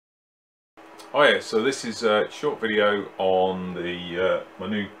Oh yeah, so this is a short video on the my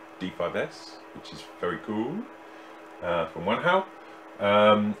new D5S, which is very cool, from Wanhao,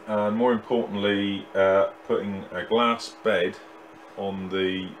 and more importantly, putting a glass bed on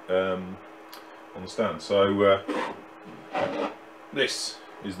the stand. So this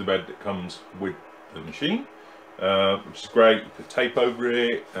is the bed that comes with the machine, which is great. You put tape over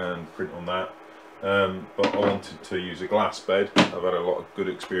it and print on that. But I wanted to use a glass bed. I've had a lot of good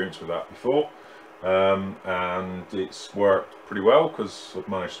experience with that before, and it's worked pretty well because I've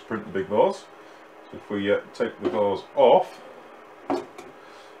managed to print the big vase. So if we take the vase off,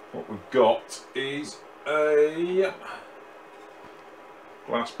 what we've got is a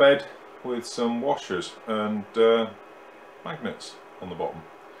glass bed with some washers and magnets on the bottom.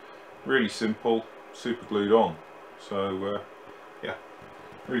 Really simple, super glued on. So yeah,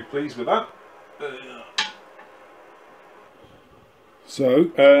 really pleased with that.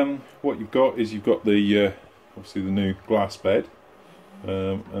 So what you've got is you've got the obviously the new glass bed,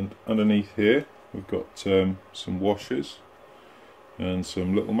 and underneath here we've got some washers and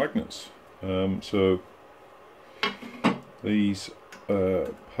some little magnets. So these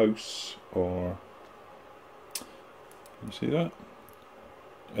posts are, can you see that?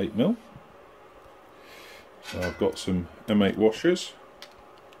 8mm. So I've got some M8 washers.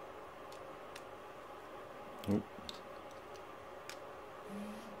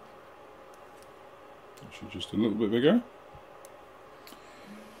 Actually just a little bit bigger.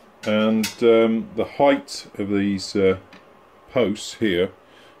 And the height of these posts here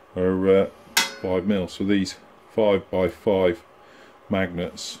are 5mm. So these 5x5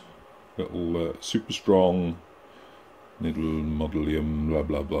 magnets, little super strong little modulium blah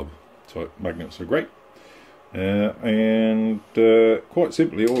blah blah type magnets are great. And quite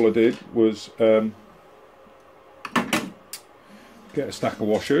simply all I did was get a stack of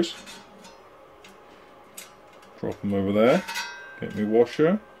washers, drop them over there, get me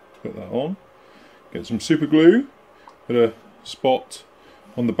washer, put that on, get some super glue, put a spot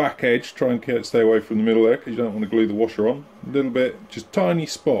on the back edge, try and stay away from the middle there because you don't want to glue the washer on, a little bit, just tiny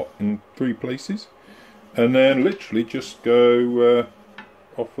spot in 3 places, and then literally just go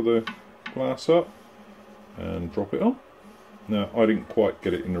off of the glass up and drop it on. Now I didn't quite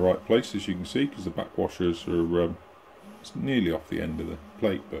get it in the right place, as you can see, because the back washers are it's nearly off the end of the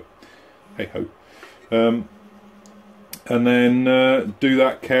plate, but hey ho. And then do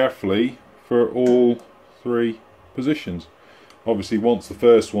that carefully for all 3 positions. Obviously once the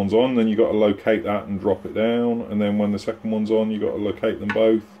first one's on, then you've got to locate that and drop it down, and then when the second one's on you've got to locate them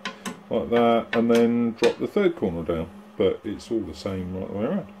both like that and then drop the third corner down, but it's all the same right the way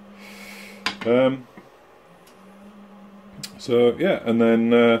around. So yeah, and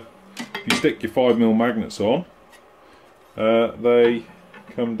then if you stick your 5mm magnets on, they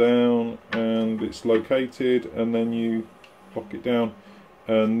come down and it's located, and then you lock it down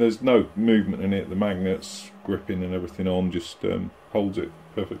and there's no movement in it. The magnets gripping and everything on just holds it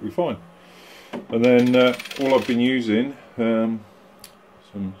perfectly fine. And then all I've been using, some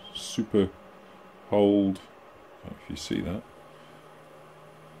super hold, if you see that,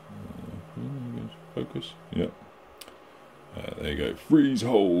 focus, yeah, there you go, freeze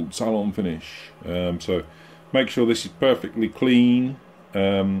hold salon finish. So make sure this is perfectly clean.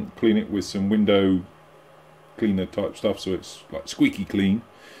 Clean it with some window cleaner type stuff so it's like squeaky clean,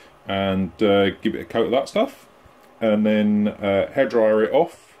 and give it a coat of that stuff, and then hairdryer it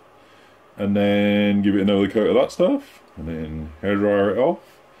off, and then give it another coat of that stuff, and then hairdryer it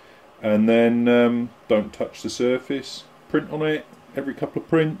off, and then don't touch the surface, print on it every couple of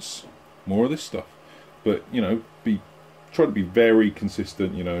prints, more of this stuff, but you know, try to be very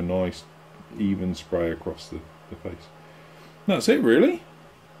consistent, you know, nice even spray across the face. That's it really,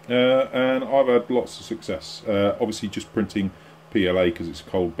 and I've had lots of success. Obviously just printing PLA because it's a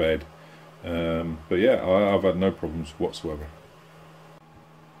cold bed, but yeah, I've had no problems whatsoever.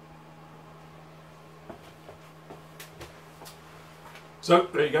 So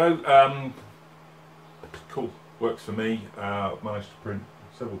there you go, cool, works for me. I've managed to print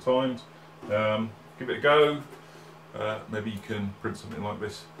several times. Give it a go. Maybe you can print something like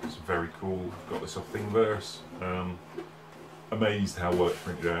this. It's very cool. Got this off Thingiverse. Amazed how well it's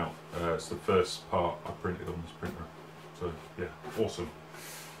printed out. It's the first part I printed on this printer. So yeah, awesome.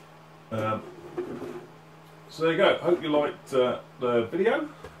 So there you go. Hope you liked the video.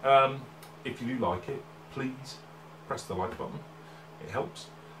 If you do like it, please press the like button. It helps.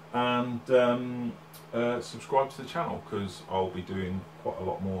 And subscribe to the channel because I'll be doing quite a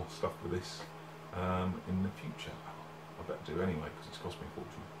lot more stuff with this in the future. I better do anyway because it's cost me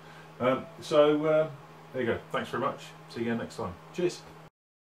a fortune. So there you go. Thanks very much. See you again next time. Cheers.